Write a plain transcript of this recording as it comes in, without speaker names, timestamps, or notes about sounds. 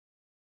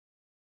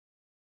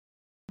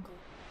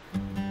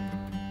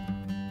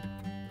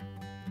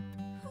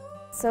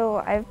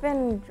So I've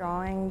been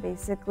drawing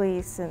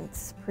basically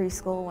since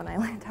preschool when I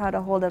learned how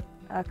to hold a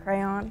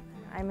crayon.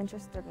 I'm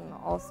interested in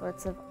all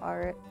sorts of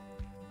art.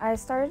 I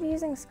started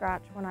using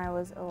Scratch when I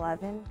was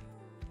 11.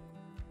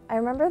 I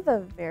remember the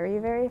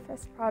very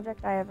first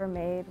project I ever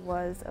made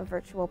was a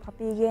virtual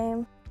puppy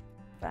game.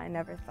 But I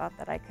never thought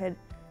that I could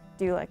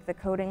do like the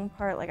coding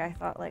part. Like I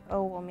thought like,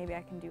 oh, well maybe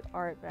I can do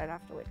art, but I'd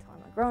have to wait till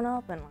I'm a grown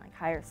up and like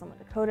hire someone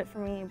to code it for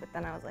me. But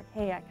then I was like,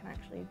 hey, I can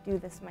actually do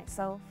this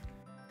myself.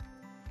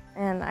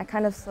 And I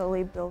kind of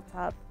slowly built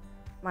up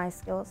my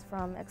skills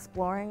from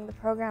exploring the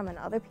program and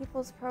other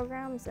people's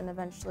programs, and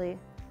eventually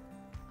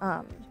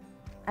I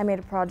made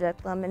a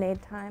project,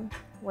 Lemonade Time,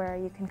 where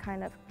you can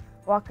kind of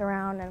walk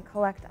around and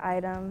collect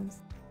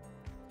items.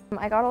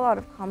 I got a lot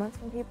of comments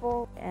from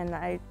people, and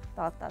I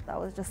thought that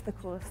that was just the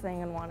coolest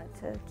thing and wanted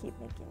to keep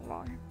making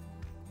more.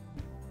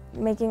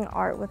 Making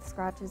art with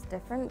Scratch is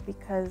different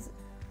because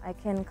I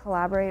can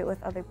collaborate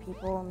with other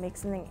people, make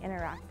something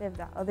interactive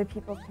that other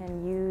people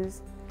can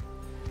use.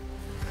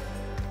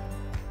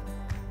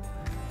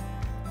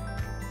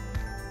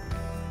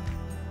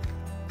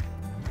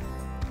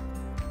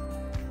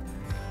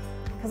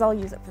 Because I'll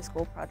use it for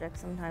school projects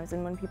sometimes,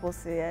 and when people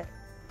see it,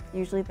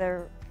 usually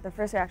the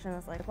first reaction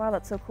is like, wow,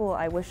 that's so cool,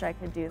 I wish I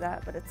could do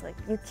that. But it's like,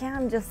 you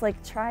can just like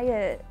try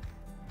it.